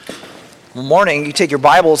Morning, you take your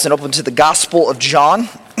Bibles and open to the Gospel of John.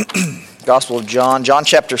 Gospel of John, John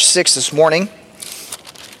chapter 6 this morning.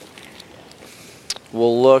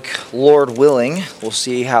 We'll look, Lord willing, we'll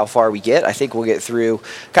see how far we get. I think we'll get through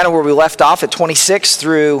kind of where we left off at 26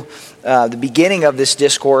 through the beginning of this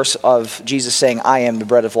discourse of Jesus saying, I am the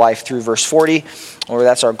bread of life, through verse 40, or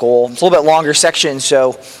that's our goal. It's a little bit longer section,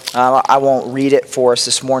 so I won't read it for us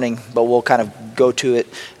this morning, but we'll kind of go to it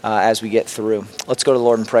as we get through. Let's go to the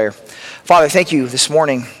Lord in prayer. Father, thank you this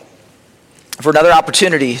morning for another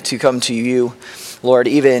opportunity to come to you, Lord,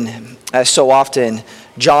 even as so often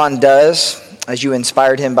John does, as you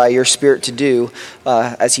inspired him by your Spirit to do,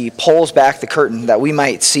 as he pulls back the curtain, that we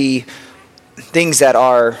might see things that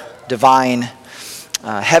are divine,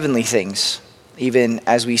 heavenly things, even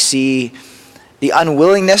as we see the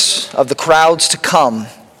unwillingness of the crowds to come,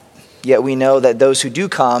 yet we know that those who do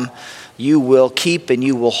come, you will keep and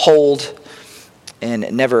you will hold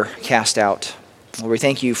and never cast out. Lord, we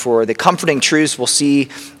thank you for the comforting truths we'll see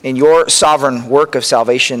in your sovereign work of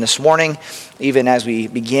salvation this morning, even as we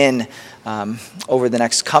begin over the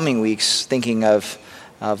next coming weeks, thinking of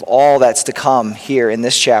all that's to come here in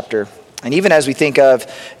this chapter. And even as we think of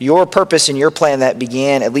your purpose and your plan that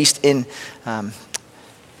began, at least in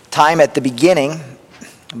time at the beginning,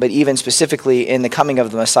 but even specifically in the coming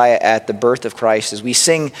of the Messiah at the birth of Christ, as we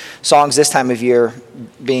sing songs this time of year,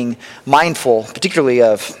 being mindful, particularly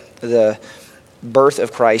of the birth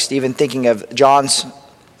of Christ, even thinking of John's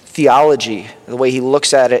theology, the way he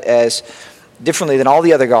looks at it as differently than all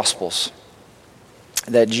the other Gospels,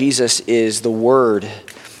 that Jesus is the Word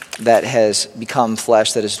that has become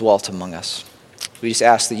flesh, that has dwelt among us. We just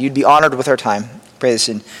ask that you'd be honored with our time. Pray this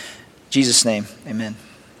in Jesus' name, amen.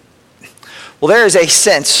 Well, there is a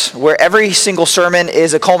sense where every single sermon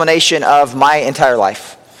is a culmination of my entire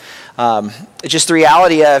life. It's just the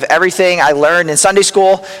reality of everything I learned in Sunday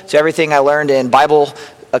school to everything I learned in Bible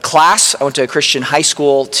class. I went to a Christian high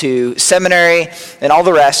school, to seminary, and all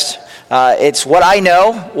the rest. It's what I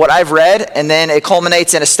know, what I've read, and then it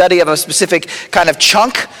culminates in a study of a specific kind of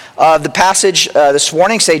chunk of the passage this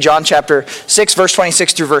morning, say John chapter 6, verse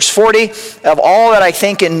 26 through verse 40, of all that I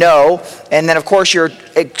think and know. And then, of course, you're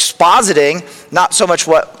expositing not so much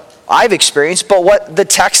what I've experienced, but what the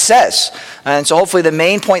text says. And so hopefully the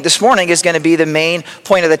main point this morning is going to be the main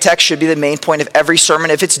point of the text, should be the main point of every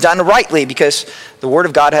sermon if it's done rightly, because the Word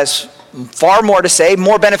of God has far more to say,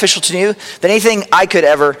 more beneficial to you than anything I could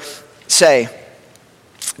ever say.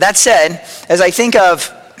 That said, as I think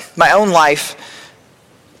of my own life,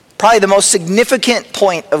 probably the most significant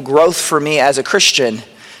point of growth for me as a Christian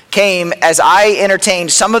came as I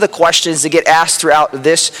entertained some of the questions that get asked throughout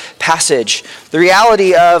this passage. The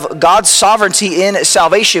reality of God's sovereignty in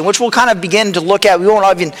salvation, which we'll kind of begin to look at. We won't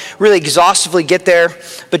even really exhaustively get there,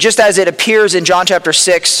 but just as it appears in John chapter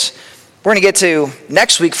 6, we're going to get to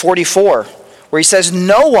next week 44, where he says,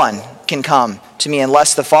 no one can come to me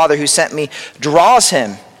unless the Father who sent me draws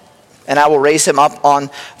him, and I will raise him up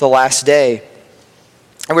on the last day.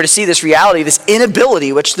 And we're to see this reality, this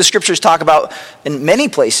inability, which the scriptures talk about in many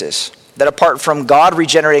places, that apart from God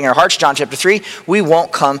regenerating our hearts, John chapter 3, we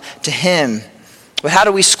won't come to him. But how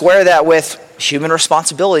do we square that with human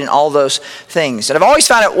responsibility and all those things? And I've always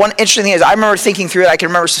found it, one interesting thing is I remember thinking through it. I can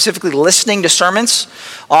remember specifically listening to sermons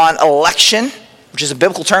on election, which is a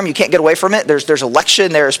biblical term. You can't get away from it. There's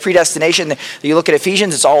election, there's predestination. You look at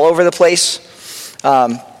Ephesians, it's all over the place.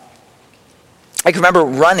 I can remember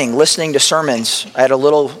listening to sermons. I had a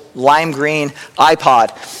little lime green iPod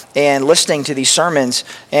and listening to these sermons.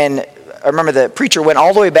 And I remember the preacher went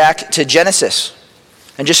all the way back to Genesis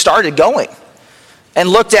and just started going and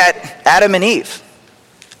looked at Adam and Eve.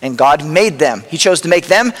 And God made them. He chose to make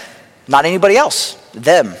them, not anybody else,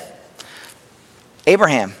 them.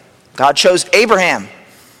 Abraham. God chose Abraham.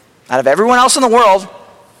 Out of everyone else in the world,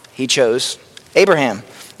 he chose Abraham.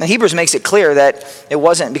 Now, Hebrews makes it clear that it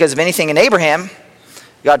wasn't because of anything in Abraham.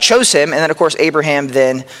 God chose him, and then, of course, Abraham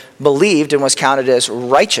then believed and was counted as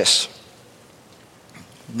righteous.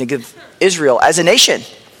 Think of Israel as a nation.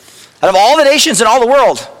 Out of all the nations in all the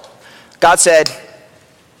world, God said,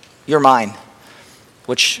 you're mine.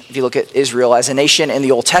 Which, if you look at Israel as a nation in the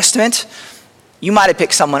Old Testament, you might have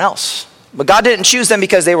picked someone else. But God didn't choose them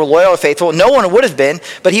because they were loyal or faithful. No one would have been,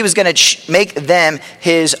 but he was going to make them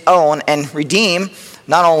his own and redeem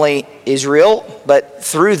not only Israel, but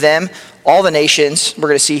through them, all the nations. We're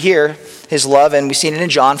going to see here his love, and we've seen it in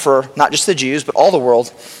John for not just the Jews, but all the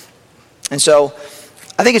world. And so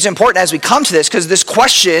I think it's important as we come to this, because this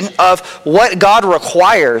question of what God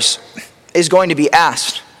requires is going to be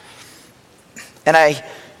asked. And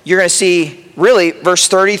you're going to see really verse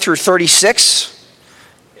 30 through 36.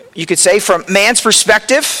 You could say from man's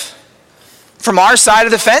perspective, from our side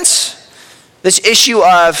of the fence, this issue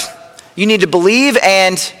of you need to believe,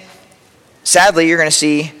 and sadly you're going to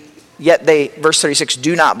see, yet they, verse 36,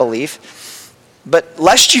 do not believe. But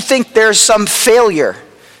lest you think there's some failure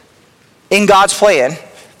in God's plan,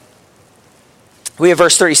 we have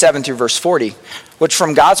verse 37 through verse 40, which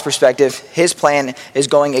from God's perspective, his plan is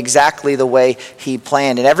going exactly the way he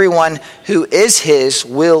planned. And everyone who is his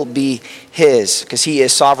will be his, because he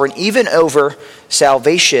is sovereign even over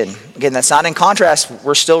salvation. Again, that's not in contrast.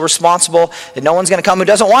 We're still responsible, and no one's going to come who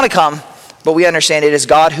doesn't want to come. But we understand it is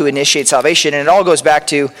God who initiates salvation. And it all goes back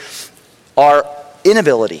to our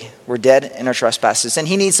inability. We're dead in our trespasses. And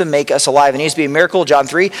he needs to make us alive. It needs to be a miracle, John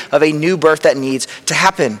 3, of a new birth that needs to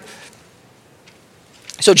happen.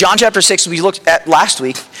 So John chapter 6, we looked at last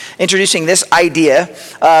week, introducing this idea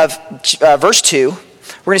of verse 2.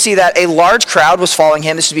 We're going to see that a large crowd was following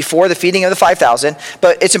him. This is before the feeding of the 5,000.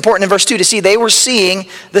 But it's important in verse 2 to see they were seeing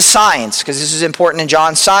the signs, because this is important in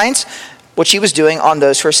John's signs, which he was doing on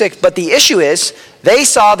those who are sick. But the issue is, they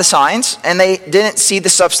saw the signs, and they didn't see the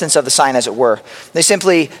substance of the sign, as it were. They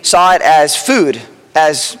simply saw it as food,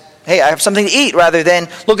 as, hey, I have something to eat, rather than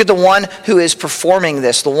look at the one who is performing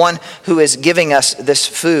this, the one who is giving us this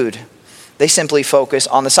food. They simply focus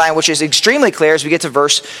on the sign, which is extremely clear as we get to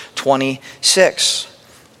verse 26.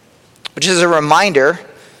 Which is a reminder,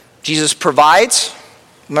 Jesus provides.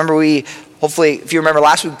 Remember, hopefully, if you remember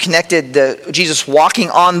last week, we connected Jesus walking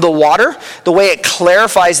on the water, the way it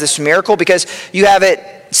clarifies this miracle, because you have it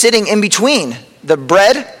sitting in between the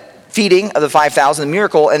bread feeding of the 5,000, the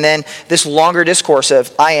miracle, and then this longer discourse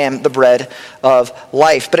of, I am the bread of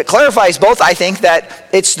life. But it clarifies both, I think, that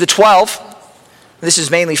it's the 12. This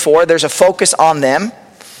is mainly 4. There's a focus on them.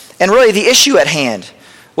 And really the issue at hand,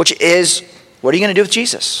 which is, what are you going to do with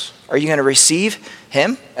Jesus? Are you going to receive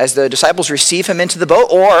him as the disciples receive him into the boat?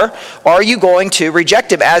 Or are you going to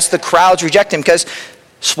reject him as the crowds reject him? Because,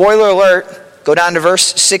 spoiler alert, go down to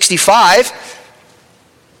verse 65.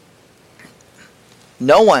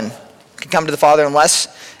 No one can come to the Father unless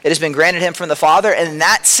it has been granted him from the Father. And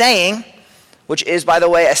that saying, which is, by the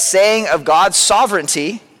way, a saying of God's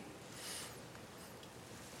sovereignty,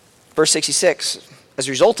 verse 66, as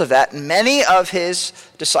a result of that, many of his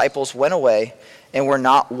disciples went away and were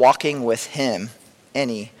not walking with him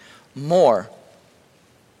anymore.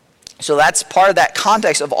 So that's part of that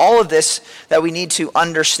context of all of this that we need to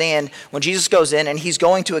understand when Jesus goes in and he's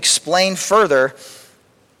going to explain further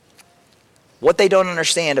what they don't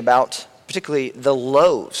understand about particularly the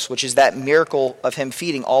loaves, which is that miracle of him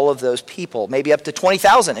feeding all of those people, maybe up to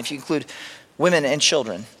 20,000 if you include women and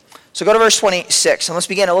children. So go to verse 26, and let's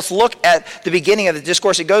begin. And let's look at the beginning of the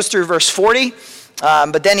discourse. It goes through verse 40,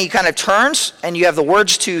 but then he kind of turns, and you have the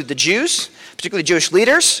words to the Jews, particularly Jewish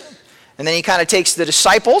leaders, and then he kind of takes the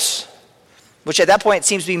disciples, which at that point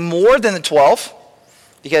seems to be more than the 12,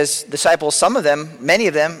 because disciples, some of them, many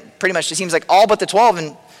of them, pretty much it seems like all but the 12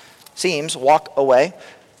 and seems walk away.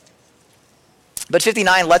 But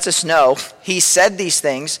 59 lets us know he said these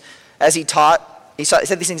things as he taught. He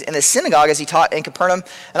said these things in the synagogue as he taught in Capernaum.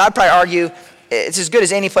 And I'd probably argue it's as good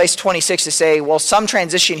as any place, 26, to say, well, some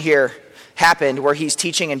transition here happened where he's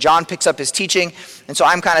teaching and John picks up his teaching. And so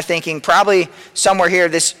I'm kind of thinking probably somewhere here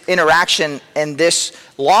this interaction and this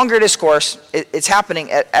longer discourse, it's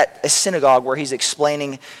happening at a synagogue where he's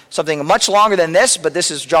explaining something much longer than this, but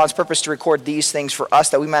this is John's purpose to record these things for us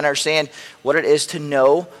that we might understand what it is to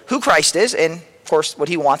know who Christ is and, of course, what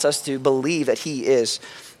he wants us to believe that he is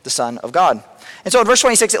the Son of God. And so in verse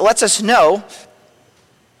 26, it lets us know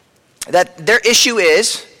that their issue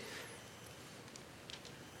is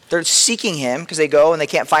they're seeking him because they go and they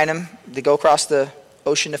can't find him. They go across the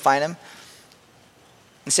ocean to find him.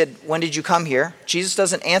 And said, when did you come here? Jesus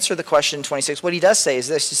doesn't answer the question in 26. What he does say is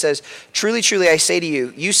this. He says, truly, truly, I say to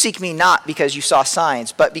you, you seek me not because you saw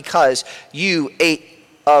signs, but because you ate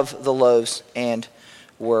of the loaves and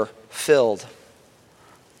were filled.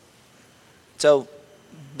 So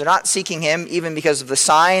they're not seeking him even because of the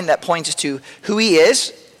sign that points to who he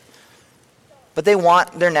is, but they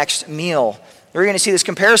want their next meal. We're going to see this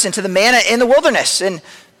comparison to the manna in the wilderness. And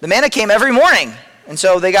the manna came every morning. And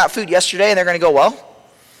so they got food yesterday, and they're going to go, well,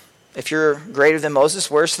 if you're greater than Moses,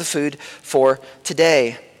 where's the food for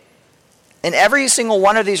today? And every single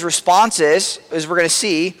one of these responses, as we're going to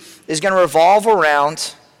see, is going to revolve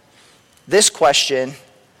around this question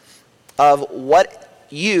of what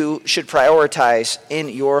you should prioritize in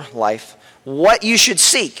your life, what you should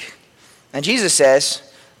seek. And Jesus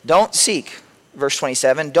says, don't seek, verse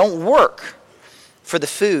 27, don't work for the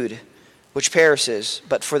food which perishes,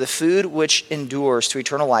 but for the food which endures to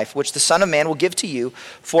eternal life, which the Son of Man will give to you,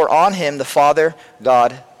 for on him the Father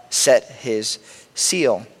God set his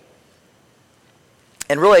seal.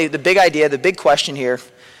 And really, the big idea, the big question here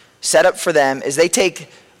set up for them is they take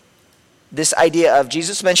this idea of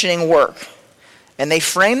Jesus mentioning work, and they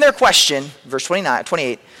frame their question, verse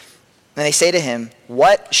 28, and they say to him,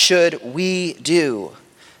 what should we do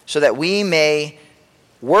so that we may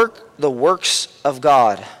work the works of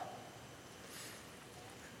God?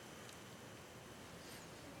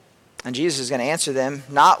 And Jesus is going to answer them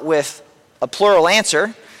not with a plural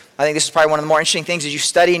answer. I think this is probably one of the more interesting things as you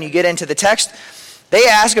study and you get into the text. They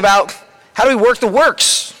ask about how do we work the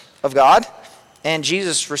works of God? And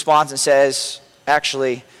Jesus responds and says,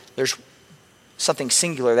 actually, there's something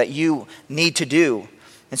singular that you need to do.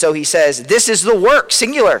 And so he says, this is the work,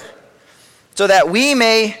 singular, so that we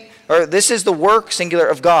may, or this is the work, singular,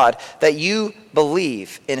 of God, that you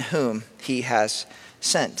believe in whom he has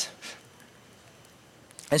sent.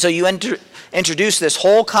 And so you introduce this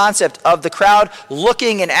whole concept of the crowd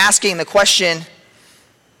looking and asking the question,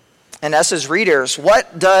 and us as readers,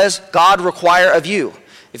 what does God require of you?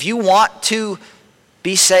 If you want to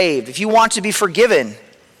be saved, if you want to be forgiven,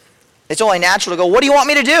 it's only natural to go, what do you want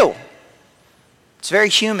me to do? It's very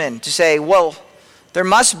human to say, well, there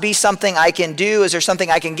must be something I can do. Is there something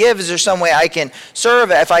I can give? Is there some way I can serve?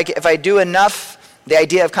 If I do enough, the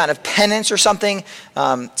idea of kind of penance or something,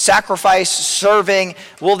 sacrifice, serving,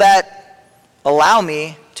 will that allow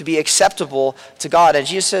me to be acceptable to God? And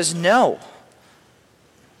Jesus says, no.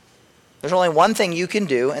 There's only one thing you can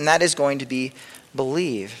do, and that is going to be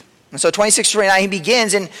believe. And so 26-29, he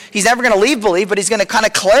begins, and he's never going to leave belief, but he's going to kind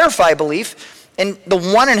of clarify belief in the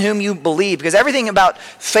one in whom you believe. Because everything about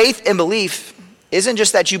faith and belief isn't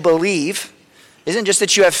just that you believe, isn't just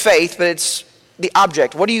that you have faith, but it's the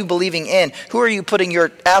object. What are you believing in? Who are you putting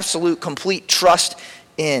your absolute, complete trust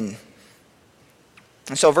in?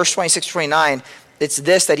 And so verse 26-29, it's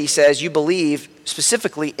this that he says, you believe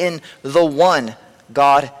specifically in the one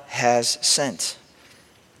God has sent.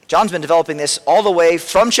 John's been developing this all the way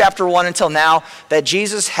from chapter 1 until now, that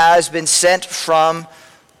Jesus has been sent from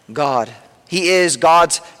God. He is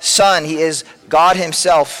God's Son. He is God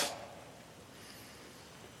himself.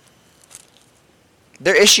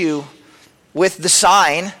 Their issue with the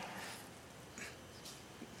sign,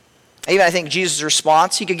 even I think Jesus'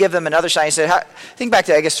 response, he could give them another sign. He said, think back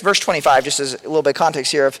to, I guess, verse 25, just as a little bit of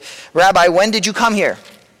context here of, Rabbi, when did you come here?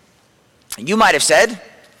 You might have said,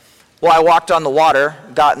 well, I walked on the water,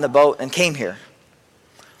 got in the boat, and came here.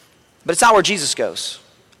 But it's not where Jesus goes.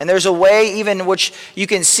 And there's a way even in which you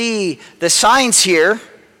can see the signs here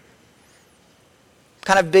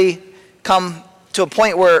kind of become to a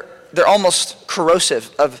point where they're almost corrosive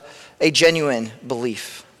of a genuine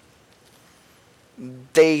belief.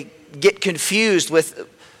 They get confused with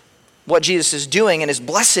what Jesus is doing and his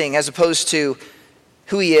blessing as opposed to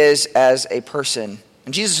who he is as a person.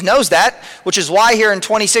 And Jesus knows that, which is why here in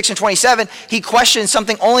 26 and 27, he questions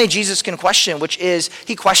something only Jesus can question, which is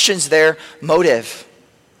he questions their motive.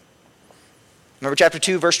 Remember chapter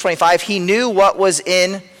 2, verse 25, he knew what was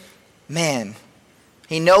in man.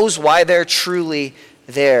 He knows why they're truly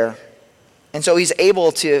there. And so he's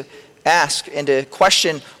able to ask and to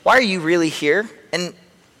question, why are you really here? And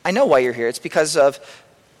I know why you're here. It's because of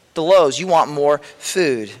the loaves. You want more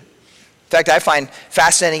food. In fact, I find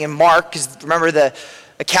fascinating in Mark, because remember the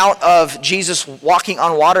account of Jesus walking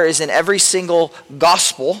on water is in every single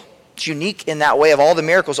gospel. It's unique in that way of all the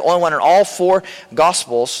miracles, the only one in all 4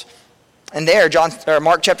 gospels. And there,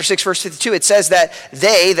 Mark chapter 6, verse 52, it says that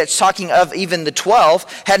they, that's talking of even the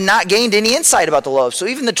 12, had not gained any insight about the loaves. So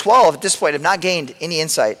even the 12 at this point have not gained any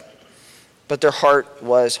insight, but their heart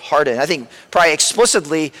was hardened. I think probably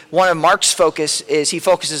explicitly one of Mark's focus is he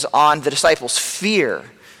focuses on the disciples' fear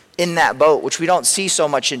in that boat, which we don't see so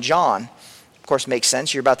much in John. Of course, makes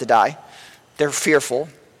sense. You're about to die. They're fearful.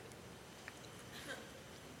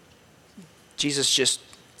 Jesus just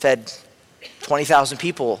fed 20,000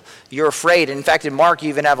 people. You're afraid. In fact, in Mark, you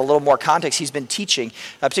even have a little more context. He's been teaching,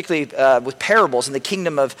 particularly with parables in the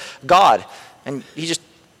kingdom of God. And he just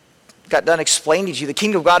got done explaining to you, the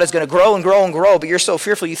kingdom of God is going to grow and grow and grow, but you're so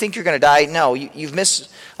fearful, you think you're going to die. No, you've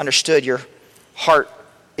misunderstood. Your heart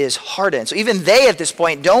is hardened. So even they at this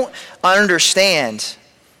point don't understand.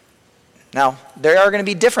 Now, they are going to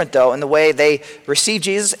be different, though, in the way they receive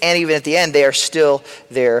Jesus, and even at the end, they are still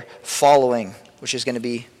there following, which is going to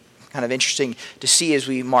be kind of interesting to see as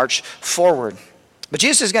we march forward. But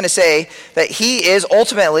Jesus is going to say that he is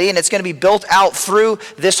ultimately, and it's going to be built out through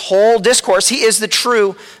this whole discourse, he is the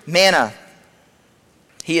true manna.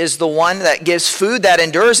 He is the one that gives food that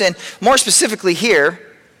endures, and more specifically here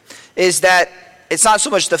is that it's not so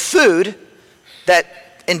much the food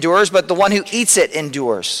that endures, but the one who eats it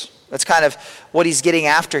endures. That's kind of what he's getting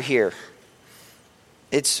after here.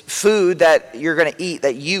 It's food that you're going to eat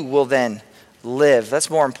that you will then live. That's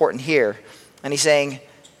more important here. And he's saying,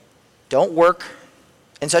 don't work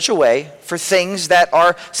in such a way for things that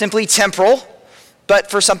are simply temporal,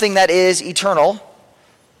 but for something that is eternal.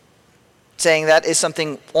 Saying that is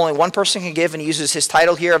something only one person can give, and he uses his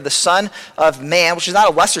title here of the Son of Man, which is not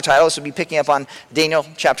a lesser title. This would be picking up on Daniel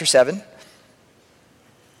chapter 7.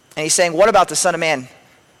 And he's saying, what about the Son of Man?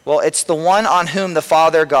 Well, it's the one on whom the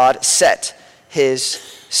Father God set his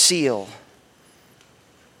seal.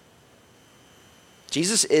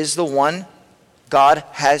 Jesus is the one God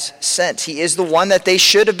has sent. He is the one that they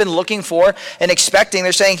should have been looking for and expecting.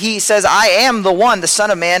 They're saying, he says, I am the one, the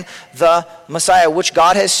Son of Man, the Messiah, which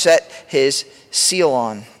God has set his seal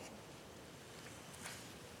on.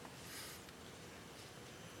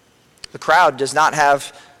 The crowd does not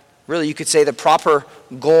have, really, you could say, the proper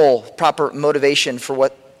goal, proper motivation for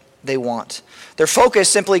what they want. Their focus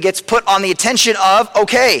simply gets put on the attention of,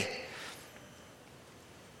 okay,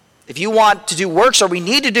 if you want to do works, or we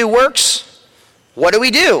need to do works, what do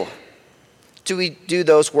we do? Do we do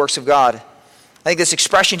those works of God? I think this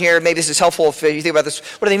expression here, maybe this is helpful if you think about this.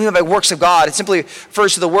 What do they mean by works of God? It simply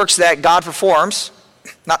refers to the works that God performs.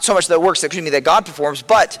 Not so much the works that God performs,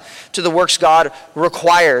 but to the works God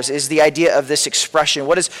requires is the idea of this expression.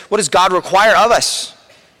 What does God require of us?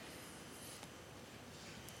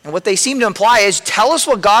 And what they seem to imply is, tell us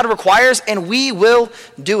what God requires and we will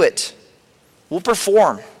do it. We'll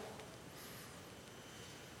perform.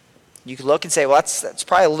 You could look and say, well, that's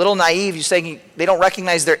probably a little naive. You're saying they don't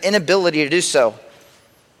recognize their inability to do so.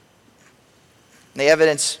 They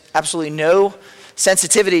evidence absolutely no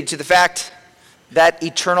sensitivity to the fact that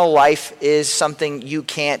eternal life is something you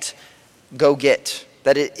can't go get.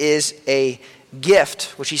 That it is a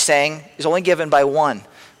gift, which he's saying is only given by one,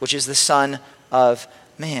 which is the Son of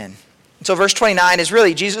Man. And so verse 29 is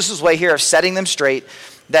really Jesus' way here of setting them straight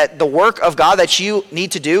that the work of God that you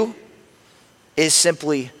need to do is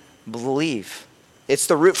simply believe. It's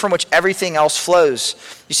the root from which everything else flows.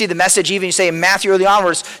 You see the message, even you say in Matthew early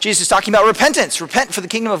onwards, Jesus is talking about repentance. Repent, for the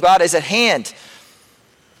kingdom of God is at hand.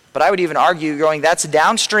 But I would even argue, going, that's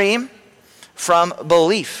downstream from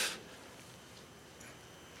belief.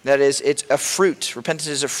 That is, it's a fruit. Repentance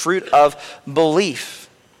is a fruit of belief.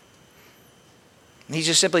 And he's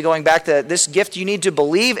just simply going back to this gift you need to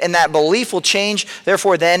believe, and that belief will change,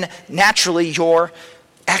 therefore, then, naturally, your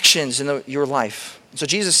actions in your life. And so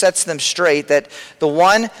Jesus sets them straight that the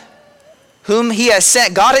one whom he has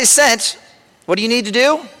sent, God has sent, what do you need to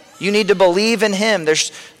do? You need to believe in him.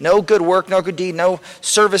 There's no good work, no good deed, no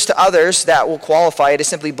service to others that will qualify. It is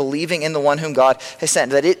simply believing in the one whom God has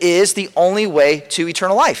sent, that it is the only way to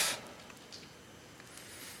eternal life.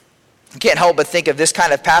 I can't help but think of this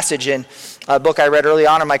kind of passage in a book I read early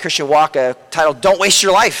on in my Christian walk, titled Don't Waste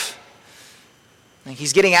Your Life.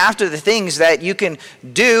 He's getting after the things that you can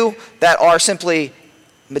do that are simply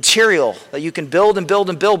material, that you can build and build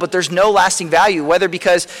and build, but there's no lasting value, whether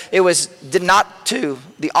because it did not to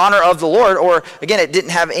the honor of the Lord, or again, it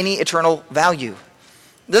didn't have any eternal value.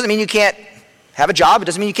 It doesn't mean you can't have a job. It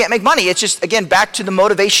doesn't mean you can't make money. It's just, again, back to the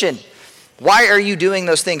motivation. Why are you doing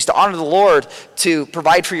those things? To honor the Lord, to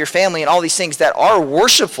provide for your family, and all these things that are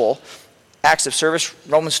worshipful acts of service,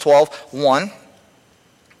 Romans 12:1.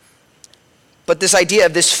 But this idea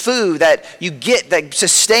of this food that you get, that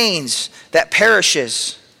sustains, that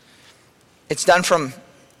perishes, it's done from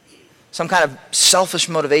some kind of selfish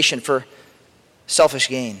motivation for selfish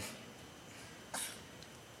gain.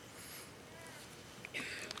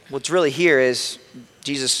 What's really here is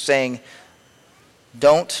Jesus saying,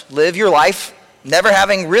 don't live your life never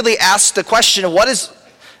having really asked the question of what is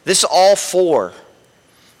this all for?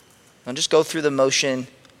 Don't just go through the motion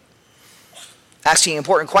asking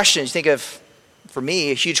important questions. Think of, for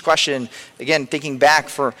me, a huge question, again, thinking back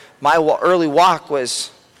for my early walk,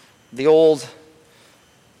 was the old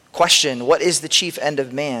question, what is the chief end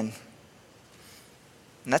of man?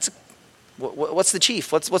 And that's, what's the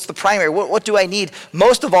chief? What's the primary? What do I need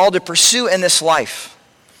most of all to pursue in this life?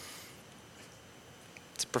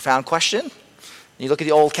 It's a profound question. You look at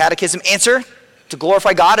the old catechism answer, to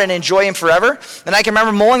glorify God and enjoy him forever. And I can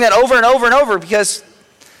remember mulling that over and over and over, because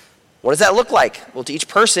what does that look like? Well, to each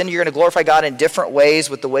person, you're going to glorify God in different ways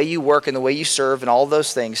with the way you work and the way you serve and all of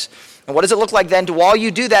those things. And what does it look like then to, while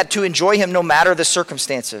you do that, to enjoy him no matter the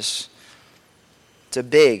circumstances? It's a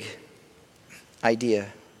big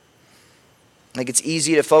idea. I think it's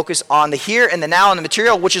easy to focus on the here and the now and the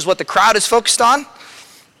material, which is what the crowd is focused on.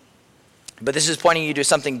 But this is pointing you to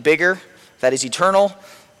something bigger that is eternal.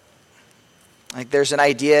 Like there's an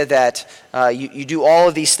idea that you do all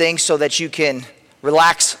of these things so that you can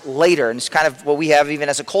relax later. And it's kind of what we have even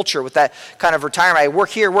as a culture with that kind of retirement. I work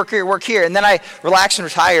here, and then I relax and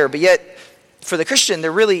retire. But yet, for the Christian,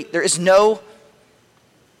 there is no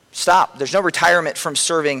stop. There's no retirement from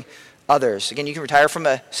serving others. Again, you can retire from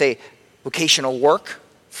vocational work,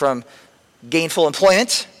 from gainful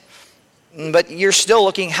employment, but you're still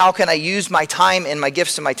looking, how can I use my time and my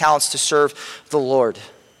gifts and my talents to serve the Lord?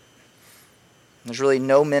 There's really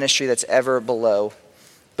no ministry that's ever below.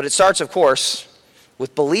 But it starts, of course,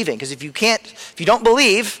 with believing. Because if you don't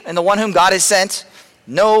believe in the one whom God has sent,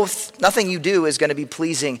 nothing you do is going to be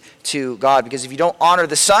pleasing to God. Because if you don't honor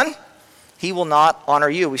the Son, he will not honor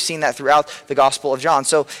you. We've seen that throughout the Gospel of John.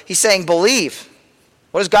 So he's saying, believe.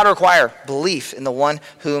 What does God require? Belief in the one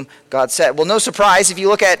whom God sent. Well, no surprise, if you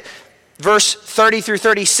look at verse 30 through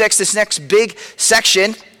 36, this next big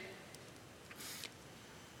section,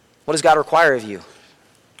 what does God require of you?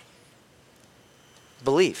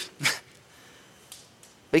 Believe.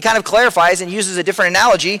 But he kind of clarifies and uses a different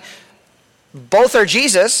analogy. Both are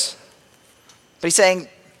Jesus, but he's saying, and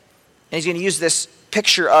he's going to use this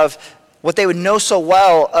picture of what they would know so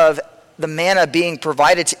well of the manna being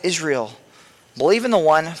provided to Israel. Believe in the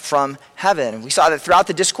one from heaven. We saw that throughout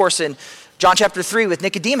the discourse in John chapter 3 with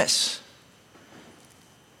Nicodemus.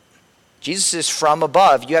 Jesus is from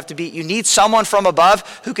above. You need someone from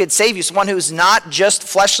above who could save you. Someone who's not just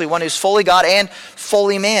fleshly, one who's fully God and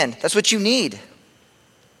fully man. That's what you need.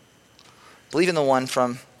 Believe in the one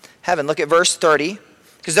from heaven. Look at verse 30,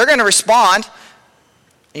 because they're going to respond.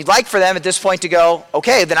 You'd like for them at this point to go,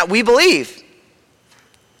 okay, then we believe.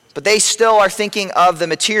 But they still are thinking of the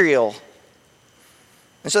material.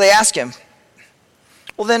 And so they ask him,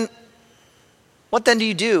 well then, what then do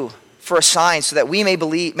you do for a sign so that we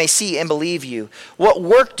may see and believe you? What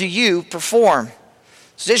work do you perform?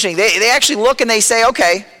 It's interesting. They actually look and they say,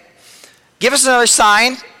 okay, give us another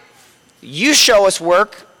sign. You show us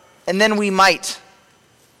work, and then we might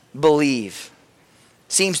believe.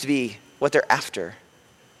 Seems to be what they're after.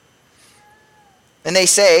 And they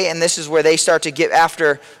say, and this is where they start to get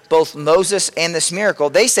after both Moses and this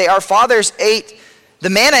miracle, they say, our fathers ate the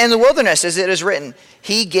manna in the wilderness, as it is written,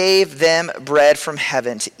 he gave them bread from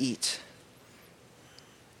heaven to eat.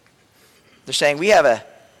 They're saying, we have a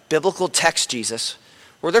biblical text, Jesus,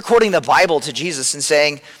 where they're quoting the Bible to Jesus and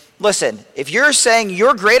saying, listen, if you're saying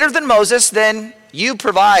you're greater than Moses, then you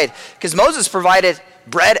provide. Because Moses provided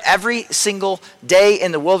bread every single day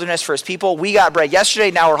in the wilderness for his people. We got bread yesterday,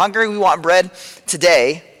 now we're hungry, we want bread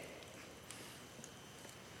today.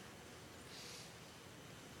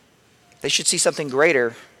 They should see something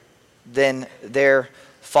greater than their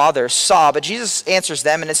father saw. But Jesus answers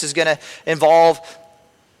them, and this is going to involve,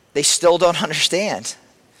 they still don't understand.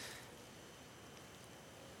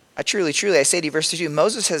 I truly, I say to you, verse 2,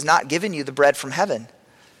 Moses has not given you the bread from heaven,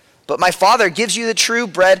 but my Father gives you the true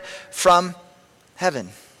bread from heaven.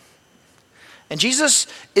 And Jesus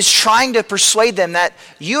is trying to persuade them that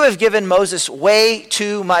you have given Moses way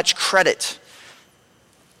too much credit.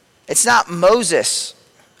 It's not Moses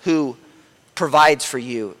who provides for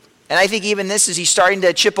you. And I think even this is he's starting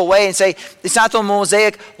to chip away and say, it's not the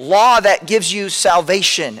Mosaic law that gives you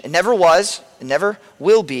salvation. It never was. It never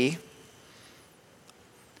will be.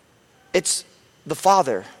 It's the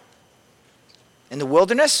Father. In the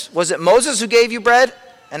wilderness, was it Moses who gave you bread?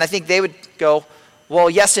 And I think they would go, well,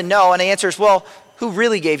 yes and no. And the answer is, well, who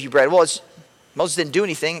really gave you bread? Well, Moses didn't do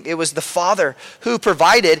anything. It was the Father who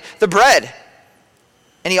provided the bread.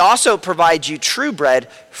 And he also provides you true bread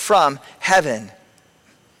from heaven.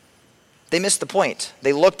 They missed the point.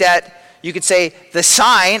 They looked at, you could say, the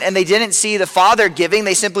sign, and they didn't see the Father giving.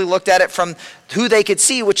 They simply looked at it from who they could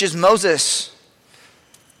see, which is Moses.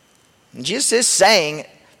 And Jesus is saying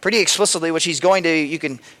pretty explicitly, which he's going to, you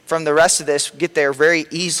can, from the rest of this, get there very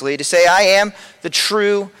easily, to say, I am the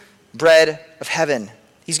true bread of heaven.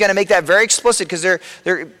 He's going to make that very explicit because they're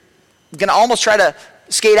going to almost try to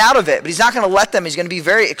skate out of it, but he's not going to let them. He's going to be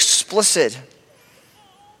very explicit.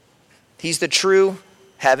 He's the true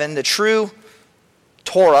heaven, the true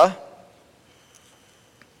Torah.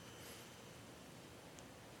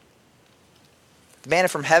 The manna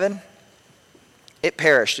from heaven, it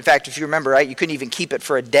perished. In fact, if you remember, right, you couldn't even keep it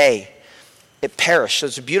for a day. It perished. So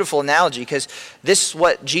it's a beautiful analogy because this is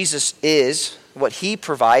what Jesus is, what he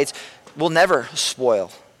provides, will never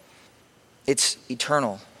spoil. It's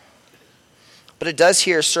eternal. But it does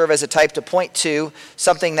here serve as a type to point to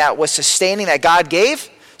something that was sustaining, that God gave.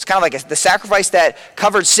 It's kind of like the sacrifice that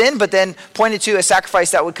covered sin, but then pointed to a sacrifice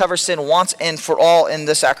that would cover sin once and for all in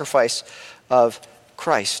the sacrifice of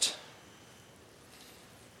Christ.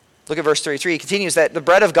 Look at verse 33. He continues that the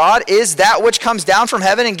bread of God is that which comes down from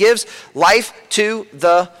heaven and gives life to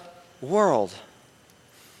the world.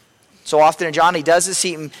 so often in John. He does this.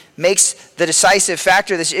 He makes the decisive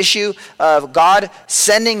factor, this issue of God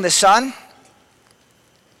sending the Son,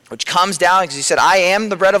 which comes down because he said, I am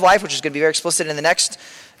the bread of life, which is going to be very explicit in the next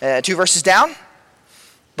 2 verses down.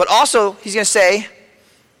 But also, he's going to say,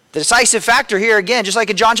 the decisive factor here again, just like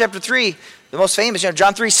in John chapter 3, the most famous, John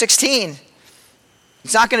 3:16.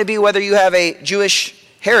 It's not going to be whether you have a Jewish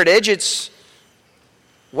heritage. It's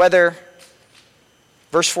whether,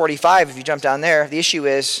 verse 45, if you jump down there, the issue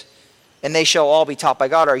is, and they shall all be taught by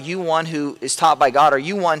God. Are you one who is taught by God? Are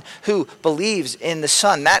you one who believes in the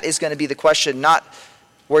Son? That is going to be the question, not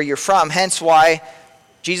where you're from. Hence why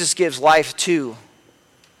Jesus gives life to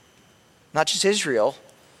not just Israel,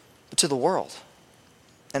 but to the world.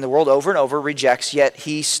 And the world over and over rejects, yet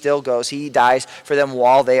he still goes. He dies for them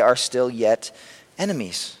while they are still yet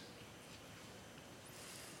enemies.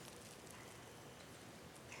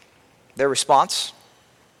 Their response,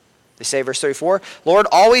 they say, verse 34, Lord,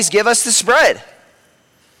 always give us this bread.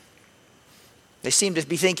 They seem to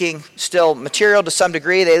be thinking still material to some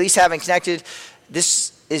degree. They at least haven't connected. They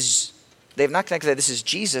have not connected that this is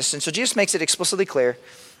Jesus. And so Jesus makes it explicitly clear.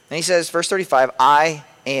 And he says, verse 35, I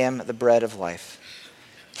am the bread of life.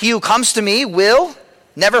 He who comes to me will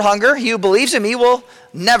never hunger. He who believes in me will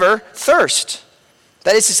never thirst.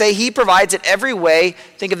 That is to say, he provides it every way.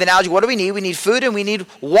 Think of the analogy. What do we need? We need food and we need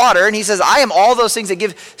water. And he says, I am all those things that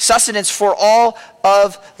give sustenance for all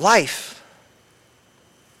of life.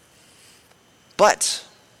 But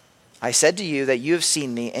I said to you that you have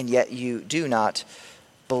seen me, and yet you do not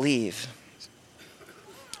believe.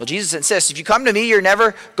 Well, Jesus insists, if you come to me, you're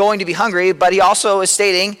never going to be hungry. But he also is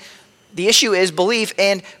stating, the issue is belief.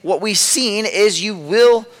 And what we've seen is you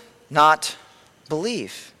will not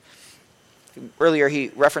believe. Earlier, he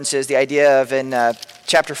references the idea of in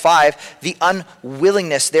chapter 5, the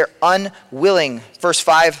unwillingness. They're unwilling.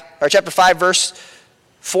 Chapter 5, verse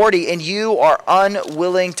 40, and you are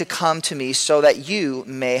unwilling to come to me so that you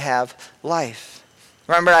may have life.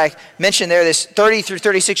 Remember, I mentioned there this 30 through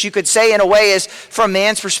 36, you could say in a way is from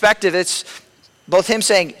man's perspective, it's both him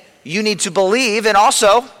saying you need to believe and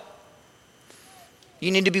also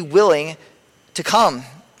you need to be willing to come.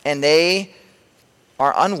 And they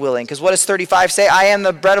are unwilling. Because what does 35 say? I am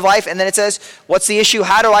the bread of life. And then it says, what's the issue?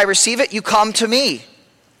 How do I receive it? You come to me.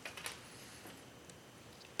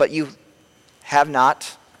 But you have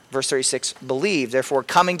not, verse 36, believed. Therefore,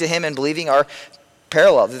 coming to him and believing are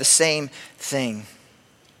parallel. They're the same thing.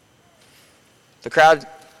 The crowd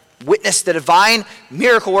witnessed the divine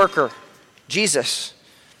miracle worker, Jesus.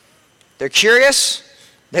 They're curious.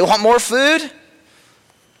 They want more food.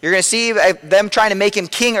 You're going to see them trying to make him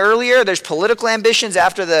king earlier. There's political ambitions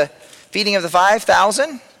after the feeding of the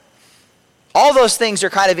 5,000. All those things are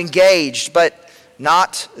kind of engaged, but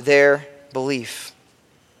not their belief.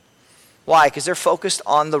 Why? Because they're focused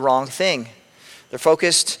on the wrong thing. They're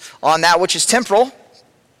focused on that which is temporal.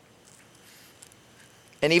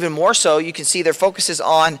 And even more so, you can see their focus is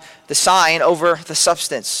on the sign over the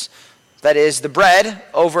substance. That is, the bread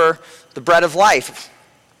over the bread of life.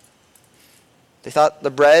 They thought the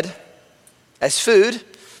bread as food,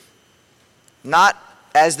 not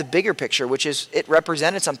as the bigger picture, which is it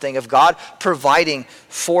represented something of God providing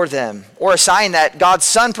for them, or a sign that God's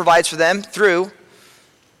Son provides for them through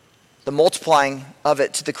the multiplying of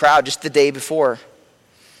it to the crowd just the day before.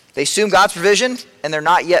 They assume God's provision, and they're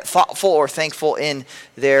not yet thoughtful or thankful in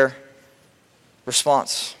their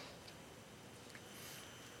response.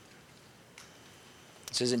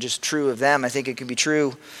 This isn't just true of them. I think it can be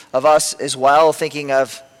true of us as well, thinking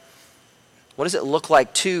of what does it look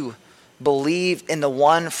like to believe in the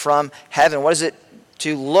one from heaven? What is it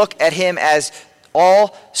to look at him as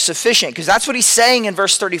all sufficient? Because that's what he's saying in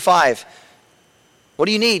verse 35. What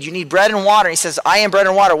do you need? You need bread and water. And he says, I am bread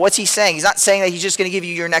and water. What's he saying? He's not saying that he's just going to give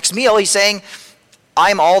you your next meal. He's saying,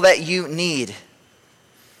 I'm all that you need.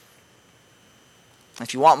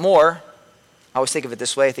 If you want more, I always think of it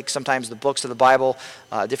this way. I think sometimes the books of the Bible,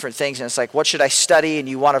 different things, and it's like, what should I study? And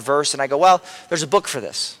you want a verse, and I go, well, there's a book for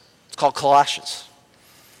this. It's called Colossians.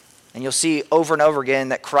 And you'll see over and over again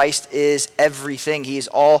that Christ is everything. He is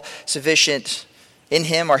all sufficient. In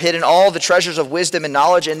him are hidden all the treasures of wisdom and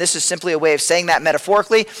knowledge, and this is simply a way of saying that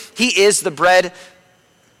metaphorically. He is the bread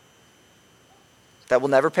that will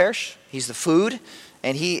never perish. He's the food,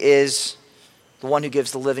 and he is the one who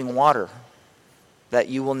gives the living water that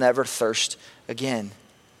you will never thirst again.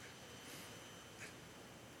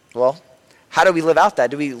 Well, how do we live out that?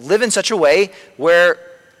 Do we live in such a way where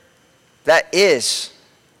that is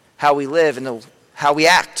how we live and how we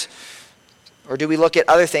act? Or do we look at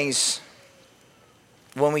other things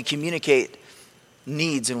when we communicate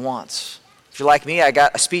needs and wants? If you're like me, I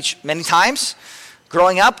got a speech many times,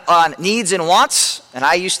 growing up on needs and wants, and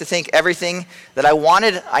I used to think everything that I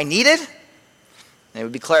wanted, I needed. And it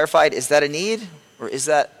would be clarified, is that a need or is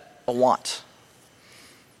that a want?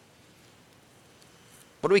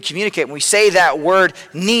 What do we communicate when we say that word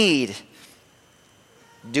need?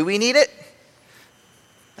 Do we need it?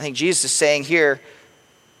 I think Jesus is saying here,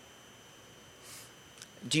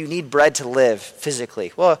 do you need bread to live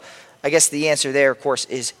physically? Well, I guess the answer there, of course,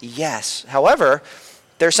 is yes. However,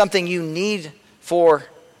 there's something you need for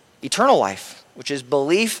eternal life, which is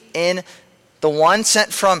belief in the one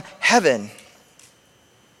sent from heaven.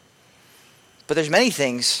 But there's many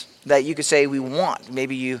things that you could say we want.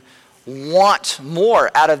 Maybe you want more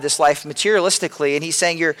out of this life materialistically, and he's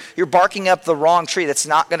saying you're barking up the wrong tree. That's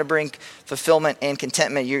not going to bring fulfillment and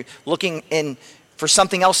contentment. You're looking for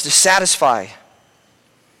something else to satisfy.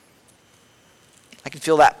 I can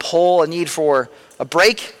feel that pull, a need for a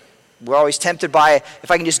break. We're always tempted by,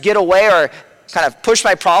 if I can just get away or kind of push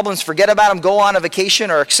my problems, forget about them, go on a vacation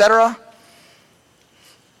or etc.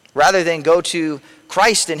 Rather than go to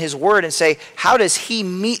Christ and his word and say, how does he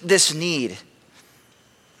meet this need?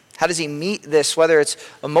 How does he meet this, whether it's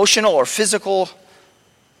emotional or physical?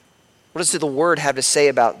 What does the word have to say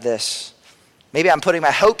about this? Maybe I'm putting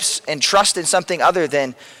my hopes and trust in something other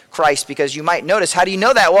than Christ, because you might notice, how do you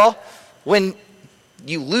know that? Well, when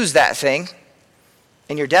you lose that thing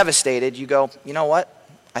and you're devastated, you go, you know what?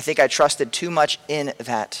 I think I trusted too much in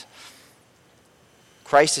that.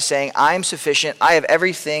 Christ is saying, I'm sufficient. I have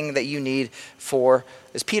everything that you need for,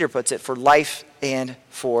 as Peter puts it, for life and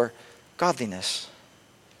for godliness.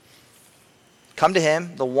 Come to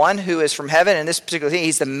him, the one who is from heaven. In this particular thing,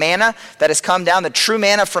 he's the manna that has come down, the true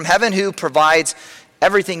manna from heaven, who provides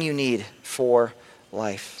everything you need for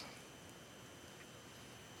life.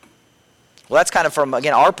 Well, that's kind of from,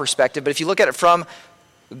 again, our perspective. But if you look at it from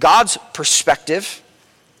God's perspective,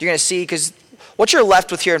 you're going to see, because what you're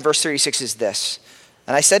left with here in verse 36 is this.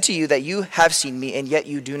 And I said to you that you have seen me, and yet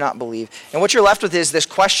you do not believe. And what you're left with is this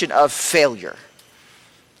question of failure.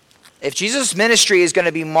 If Jesus' ministry is going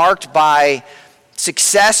to be marked by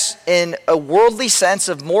success in a worldly sense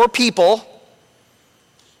of more people,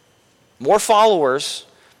 more followers,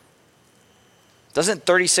 doesn't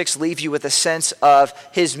 36 leave you with a sense of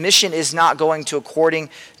his mission is not going to according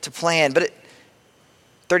to plan? But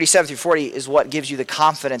 37 through 40 is what gives you the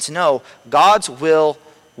confidence. No, God's will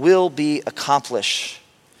be accomplished.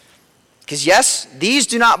 Because yes, these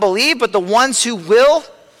do not believe, but the ones who will,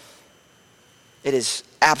 it is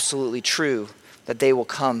absolutely true that they will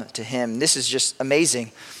come to him. This is just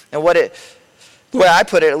amazing. And the way I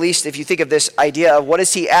put it, at least if you think of this idea of what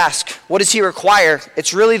does he ask? What does he require?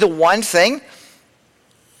 It's really the one thing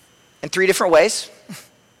in three different ways.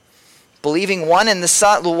 Believing one in the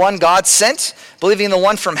Son, the one God sent, believing in the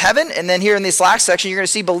one from heaven, and then here in this last section, you're going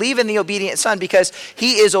to see believe in the obedient Son, because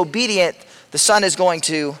he is obedient. The Son is going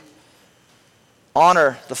to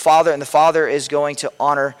honor the Father, and the Father is going to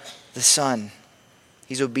honor the Son.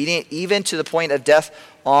 He's obedient even to the point of death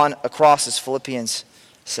on a cross, as Philippians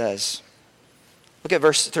says. Look at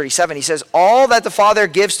verse 37. He says, all that the Father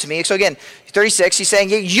gives to me. So again, 36, he's saying,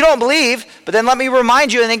 you don't believe, but then let me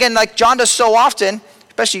remind you. And again, like John does so often,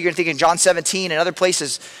 especially you're going to think in John 17 and other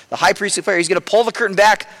places, the high priestly prayer, he's going to pull the curtain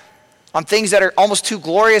back on things that are almost too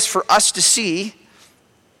glorious for us to see.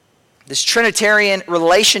 This Trinitarian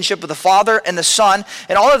relationship with the Father and the Son.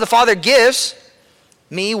 And all that the Father gives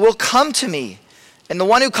me will come to me. And the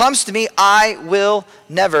one who comes to me, I will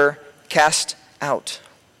never cast out.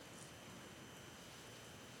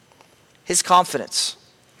 His confidence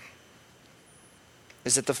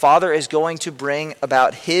is that the Father is going to bring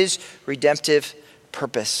about his redemptive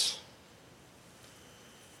purpose.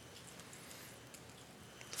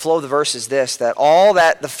 The flow of the verse is this, that all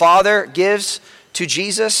that the Father gives to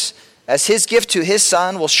Jesus as his gift to his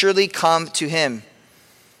Son will surely come to him.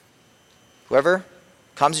 Whoever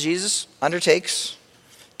comes to Jesus undertakes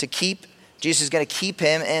to keep, Jesus is going to keep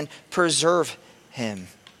him and preserve him.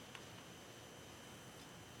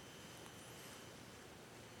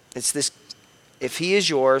 It's this, if he is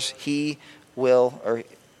yours, he will, or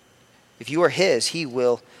if you are his, he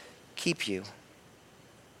will keep you.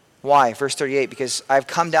 Why? Verse 38, because I've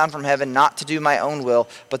come down from heaven not to do my own will,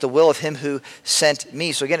 but the will of him who sent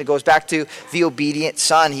me. So again, it goes back to the obedient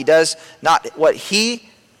Son. He does not what he,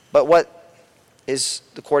 but what is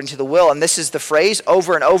according to the will. And this is the phrase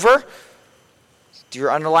over and over. Do you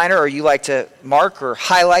underliner, or you like to mark or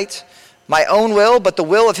highlight? My own will, but the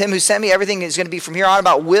will of him who sent me. Everything is going to be from here on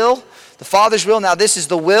about will. The Father's will. Now this is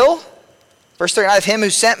the will. Verse 39, of him who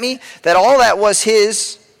sent me, that all that was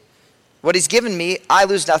his, what he's given me, I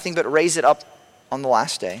lose nothing but raise it up on the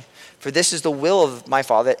last day. For this is the will of my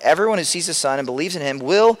Father, that everyone who sees the Son and believes in him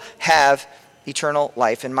will have eternal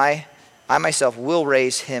life, and I myself will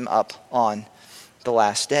raise him up on the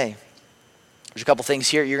last day. There's a couple things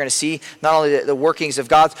here you're going to see, not only the workings of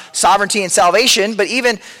God's sovereignty and salvation, but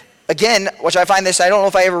even, again, which I find this, I don't know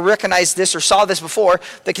if I ever recognized this or saw this before,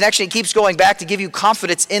 the connection keeps going back to give you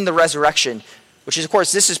confidence in the resurrection, which is, of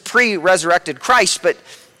course, this is pre-resurrected Christ, but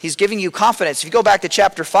he's giving you confidence. If you go back to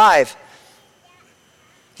chapter 5,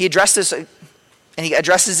 he addressed this, and he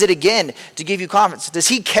addresses it again to give you confidence. Does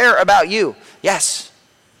he care about you? Yes.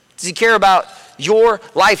 Does he care about your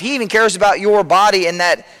life? He even cares about your body, and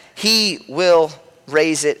that he will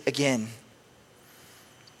raise it again.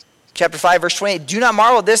 Chapter 5, verse 28, do not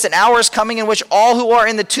marvel at this, an hour is coming in which all who are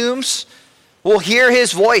in the tombs will hear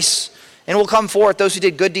his voice and will come forth, those who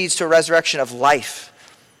did good deeds to a resurrection of life,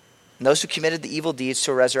 and those who committed the evil deeds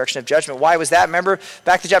to a resurrection of judgment. Why was that? Remember,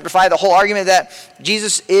 back to chapter 5, the whole argument that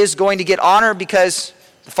Jesus is going to get honor because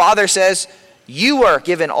the Father says, you are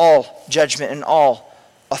given all judgment and all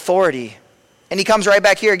authority. And he comes right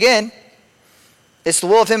back here again. It's the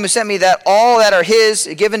will of him who sent me that all that are his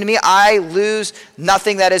given to me, I lose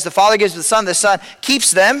nothing. That is, the Father gives to the Son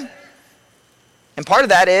keeps them. And part of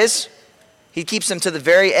that is he keeps them to the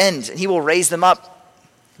very end, and he will raise them up,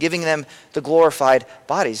 giving them the glorified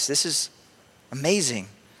bodies. This is amazing.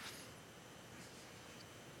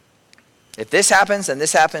 If this happens, then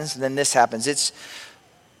this happens, and then this happens. It's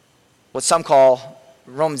what some call,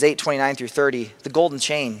 Romans 8:29 through 30, the golden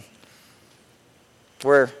chain,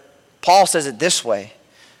 where Paul says it this way,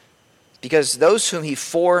 because those whom he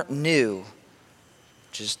foreknew,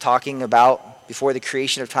 which is talking about before the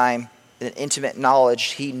creation of time, an intimate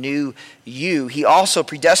knowledge, he knew you. He also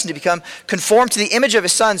predestined to become conformed to the image of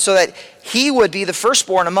his Son, so that he would be the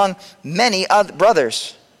firstborn among many other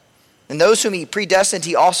brothers. And those whom he predestined,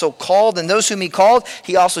 he also called. And those whom he called,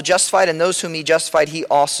 he also justified. And those whom he justified, he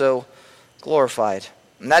also glorified.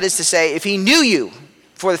 And that is to say, if he knew you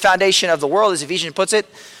before the foundation of the world, as Ephesians puts it,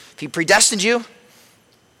 if he predestined you,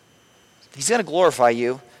 he's going to glorify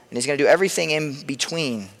you, and he's going to do everything in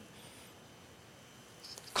between.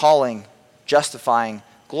 Calling, justifying,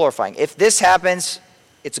 glorifying. If this happens,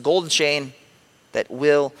 it's a golden chain that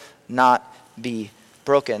will not be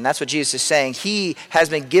broken. That's what Jesus is saying. He has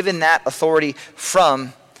been given that authority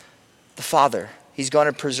from the Father. He's going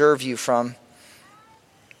to preserve you from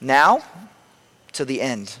now to the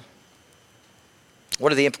end.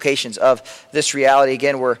 What are the implications of this reality?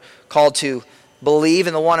 Again, we're called to believe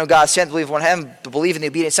in the one who God sent, believe in one heaven, to believe in the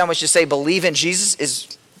obedient Son, which is to say believe in Jesus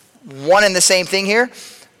is one and the same thing here.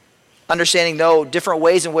 Understanding, though, different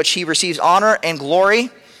ways in which he receives honor and glory.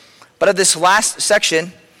 But of this last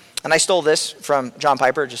section, and I stole this from John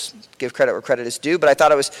Piper, just give credit where credit is due, but I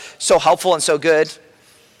thought it was so helpful and so good.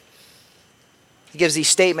 He gives these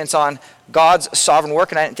statements on God's sovereign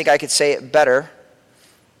work, and I didn't think I could say it better.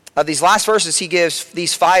 Of these last verses, he gives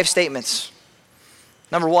these 5 statements.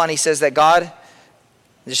 Number 1, he says that God,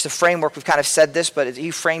 just the framework, we've kind of said this, but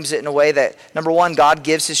he frames it in a way that, number 1, God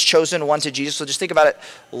gives his chosen one to Jesus. So just think about it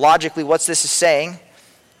logically, what's this is saying.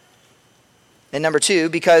 And number 2,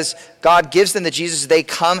 because God gives them to Jesus, they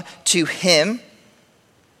come to him.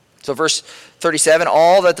 So verse 37,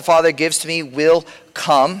 all that the Father gives to me will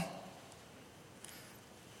come.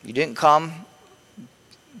 You didn't come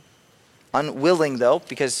unwilling, though,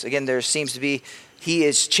 because, again, there seems to be, he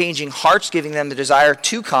is changing hearts, giving them the desire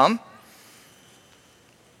to come.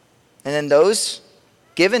 And then those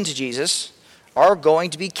given to Jesus are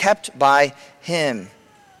going to be kept by him.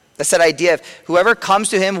 That's that idea of whoever comes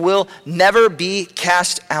to him will never be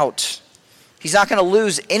cast out. He's not going to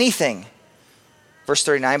lose anything, verse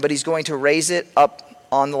 39, but he's going to raise it up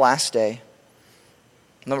on the last day.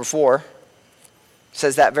 Number 4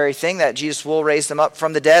 says that very thing, that Jesus will raise them up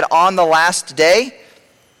from the dead on the last day,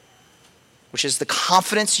 which is the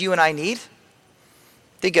confidence you and I need.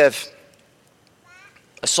 Think of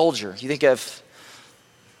a soldier. You think of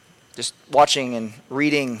just watching and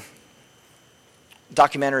reading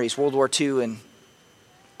documentaries, World War II and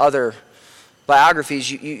other biographies,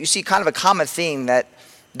 you see kind of a common theme that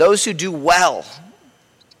those who do well,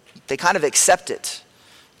 they kind of accept it.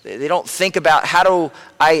 They don't think about how do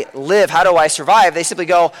I live, how do I survive. They simply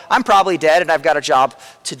go, I'm probably dead and I've got a job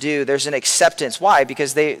to do. There's an acceptance. Why?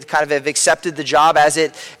 Because they kind of have accepted the job as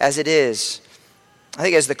it is. I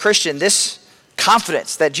think as the Christian, this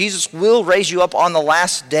confidence that Jesus will raise you up on the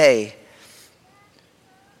last day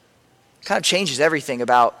kind of changes everything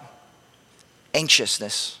about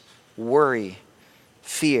anxiousness, worry,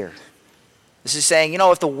 fear. This is saying,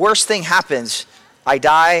 if the worst thing happens, I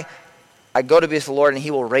die, I go to be with the Lord, and he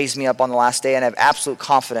will raise me up on the last day, and I have absolute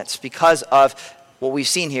confidence because of what we've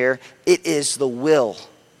seen here, it is the will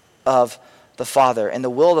of the Father. And the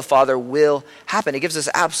will of the Father will happen. It gives us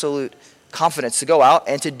absolute confidence to go out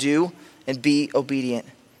and to do and be obedient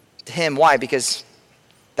to him. Why? Because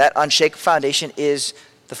that unshakable foundation is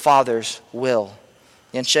the Father's will.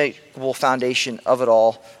 The unshakable foundation of it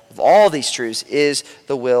all, of all these truths, is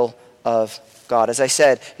the will of God. As I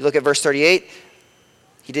said, you look at verse 38,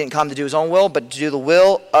 he didn't come to do his own will, but to do the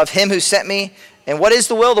will of him who sent me. And what is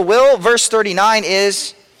the will? The will, verse 39,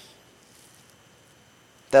 is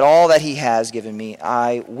that all that he has given me,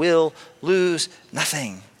 I will lose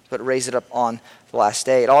nothing, but raise it up on the last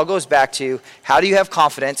day. It all goes back to, how do you have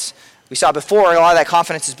confidence? We saw before, a lot of that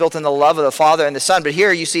confidence is built in the love of the Father and the Son. But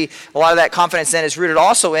here you see a lot of that confidence then is rooted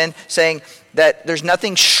also in saying that there's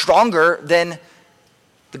nothing stronger than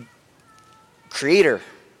the Creator,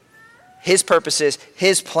 his purposes,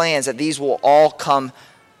 his plans, that these will all come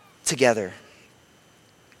together.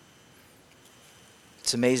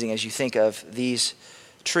 It's amazing as you think of these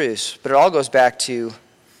truths. But it all goes back to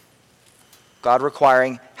God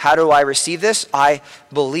requiring, how do I receive this? I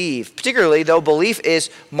believe. Particularly, though, belief is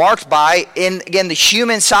marked by, again, the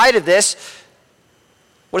human side of this.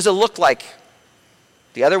 What does it look like?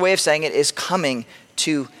 The other way of saying it is coming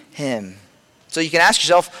to him. So you can ask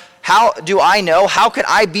yourself, how do I know? How can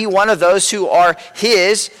I be one of those who are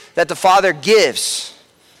his that the Father gives?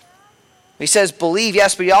 He says, believe,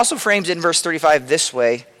 yes, but he also frames it in verse 35 this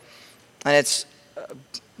way. And it's a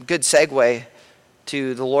good segue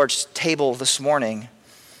to the Lord's table this morning.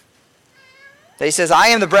 That he says, I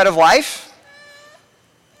am the bread of life.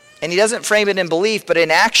 And he doesn't frame it in belief, but in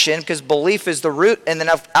action, because belief is the root, and then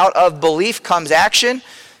out of belief comes action,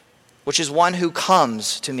 which is one who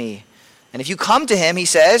comes to me. And if you come to him, he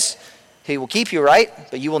says, he will keep you, right?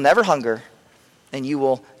 But you will never hunger, and you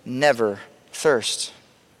will never thirst.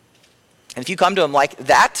 And if you come to him like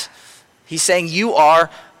that, he's saying, you are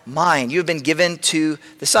mine. You have been given to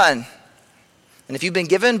the Son. And if you've been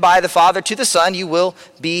given by the Father to the Son, you will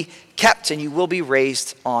be kept and you will be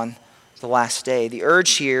raised on the last day. The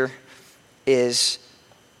urge here is,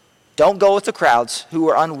 don't go with the crowds who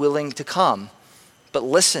are unwilling to come, but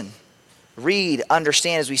listen, read,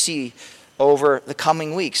 understand, as we see over the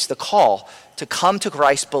coming weeks, the call to come to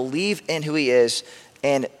Christ, believe in who he is,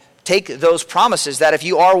 and take those promises that if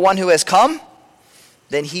you are one who has come,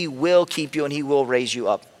 then he will keep you and he will raise you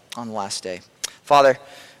up on the last day. Father,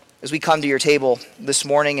 as we come to your table this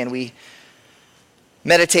morning and we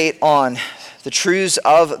meditate on the truths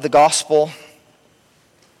of the gospel,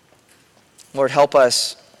 Lord, help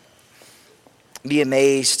us be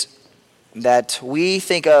amazed that we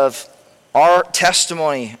think of our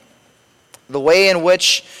testimony, the way in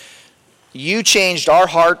which you changed our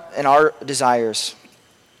heart and our desires,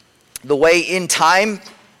 the way in time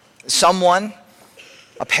someone,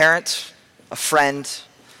 a parent, a friend,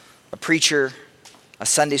 a preacher, a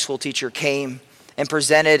Sunday school teacher came and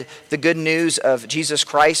presented the good news of Jesus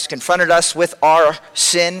Christ, confronted us with our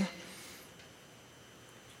sin,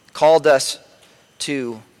 called us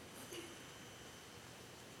to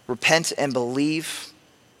repent and believe.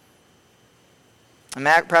 And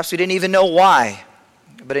perhaps we didn't even know why,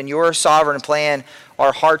 but in your sovereign plan,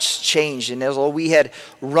 our hearts changed. And as we had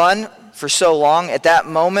run for so long, at that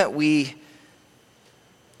moment we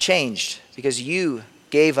changed because you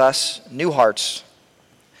gave us new hearts,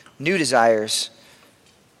 new desires,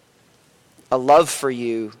 a love for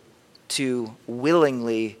you to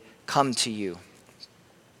willingly come to you.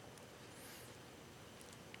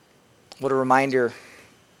 What a reminder,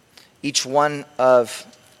 each one of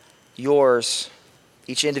yours,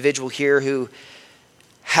 each individual here who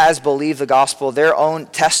has believed the gospel, their own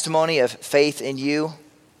testimony of faith in you,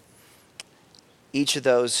 each of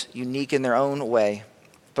those unique in their own way,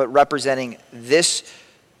 but representing this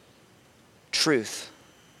truth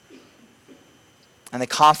and the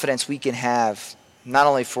confidence we can have not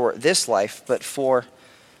only for this life, but for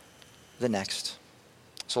the next.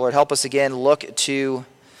 So Lord, help us again look to,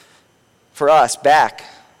 for us, back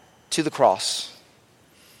to the cross.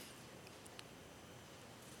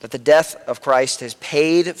 That the death of Christ has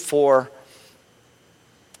paid for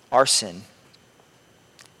our sin.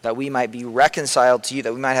 That we might be reconciled to you,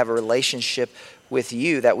 that we might have a relationship with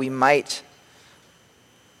you, that we might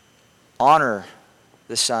honor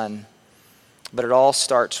the Son. But it all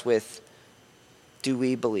starts with, do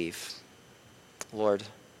we believe? Lord,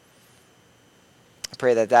 I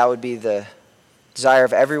pray that that would be the desire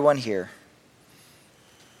of everyone here,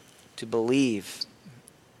 to believe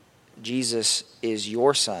Jesus is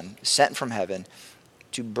your Son, sent from heaven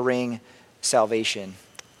to bring salvation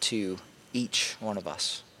to each one of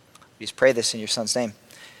us. We just pray this in your Son's name.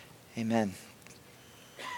 Amen.